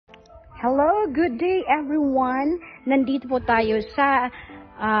Hello, good day everyone. Nandito po tayo sa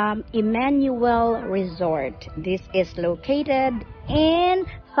Emmanuel Resort. This is located in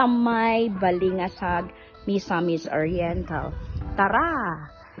Samay, Balingasag Misamis Oriental. Tara!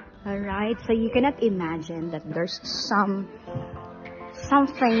 Alright, so you cannot imagine that there's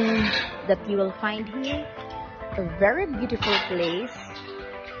something that you will find here. A very beautiful place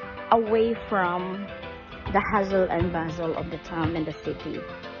away from the hustle and bustle of the town and the city.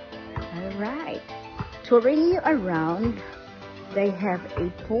 Alright, touring you around, they have a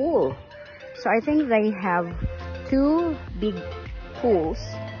pool. So I think they have 2 big pools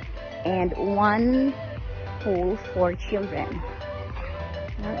and 1 pool for children.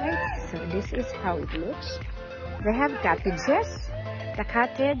 Alright, so this is how it looks. They have cottages. The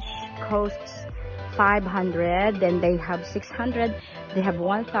cottage costs 500, then they have 600, they have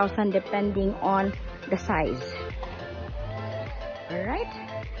 1,000 depending on the size. Alright.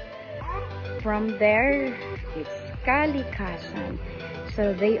 From there, it's kalikasan.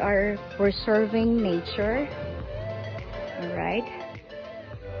 So they are preserving nature. Alright.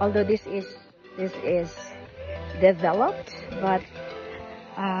 Although this is developed, but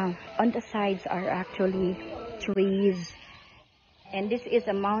on the sides are actually trees. And this is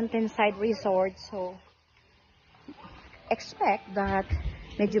a mountainside resort, so expect that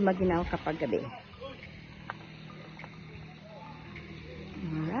medyo maginaw kapag gabi.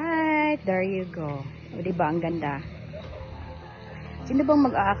 Alright, there you go. O, diba, ang ganda. Sino bang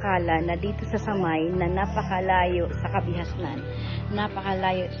mag-aakala na dito sa Samay na napakalayo sa Kabihasnan,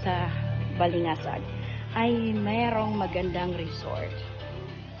 napakalayo sa Balingasag, ay mayroong magandang resort.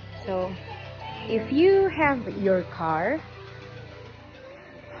 So, if you have your car,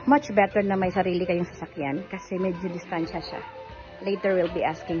 much better na may sarili kayong sasakyan kasi medyo distansya siya. Later, we'll be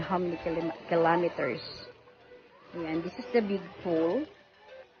asking how many kilometers. Ayan, this is the big pool.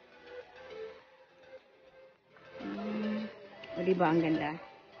 O, diba, ang ganda.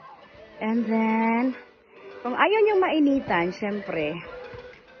 And then, kung ayaw niyong mainitan, syempre,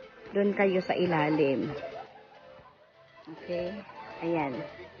 doon kayo sa ilalim. Okay? Ayan.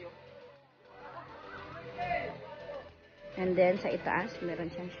 And then, sa itaas,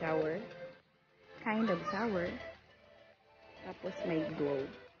 meron siyang shower. Kind of shower. Tapos, may globe.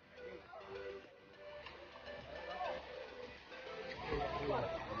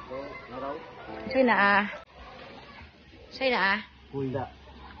 Say na ah. Say na ah. Kuy da.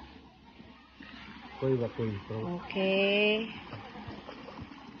 Kuy ba kuy? Okay.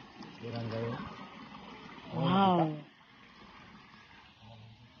 Wow.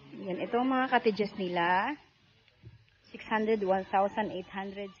 Yan, ito ang mga cottages nila. 600, 1,800,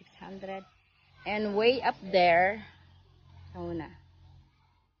 600. And way up there, so na.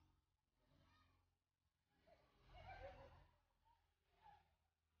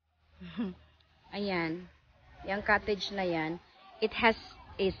 Ayan. Yung cottage na yan, it has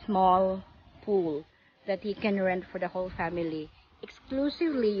a small pool that you can rent for the whole family.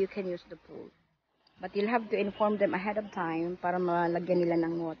 Exclusively, you can use the pool. But you'll have to inform them ahead of time para malagyan nila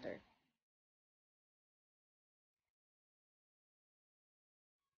ng water.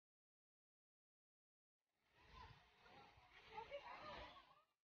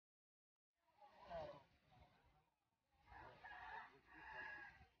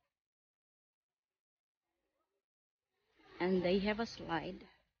 And they have a slide.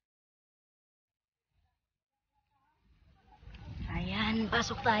 Ayan,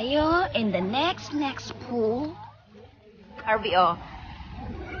 pasok tayo in the next pool. RBO.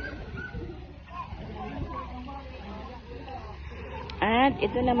 At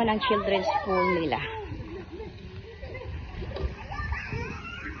ito naman ang children's pool nila.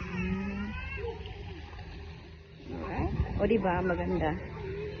 Alright. O diba, maganda.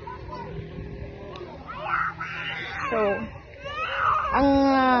 So, ang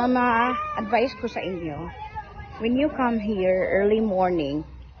ma-advise ko sa inyo, when you come here early morning,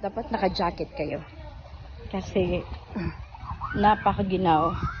 dapat naka-jacket kayo. Kasi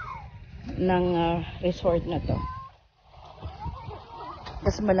napakaginaw ng resort na to.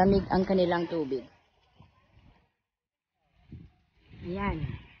 Kasi malamig ang kanilang tubig. Ayan.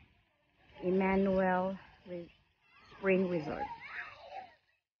 Emmanuel Spring Resort.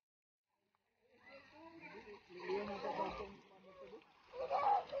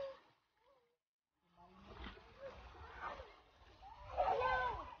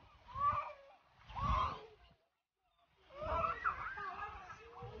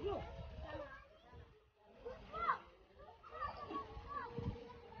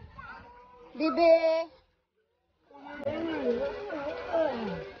 Bibi!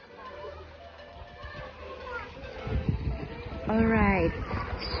 Alright.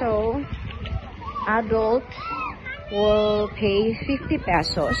 So, adult will pay 50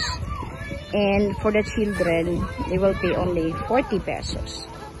 pesos. And for the children, they will pay only 40 pesos.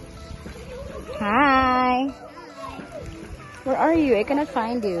 Hi! Where are you? I cannot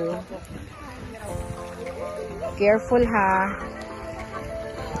find you. Careful ha.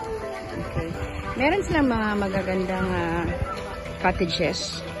 Okay. Meron silang mga magagandang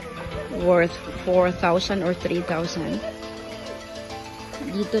cottages worth 4,000 or 3,000.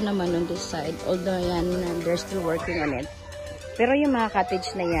 Dito naman on this side, although yan, they're still working on it. Pero yung mga cottage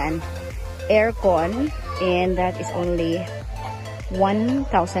na yan, aircon, and that is only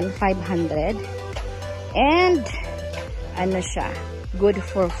 1,500. And ano siya, good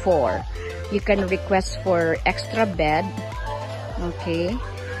for 4. You can request for extra bed. Okay?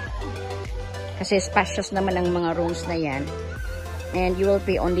 Kasi spacious naman ang mga rooms na yan. And you will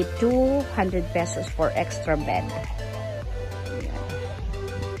pay only 200 pesos for extra bed.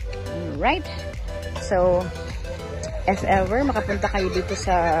 Alright. So, if ever makapunta kayo dito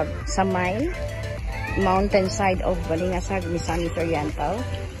sa Samay, mountainside of Balingasag Misamis Oriental,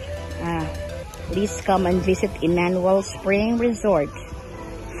 please come and visit Emmanuel Spring Resort.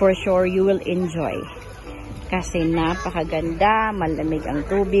 For sure, you will enjoy. Kasi napakaganda, malamig ang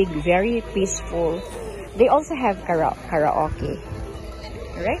tubig, very peaceful. They also have karaoke.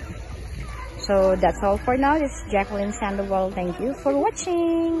 Alright? So, that's all for now. This is Jacqueline Sandoval. Thank you for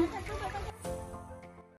watching.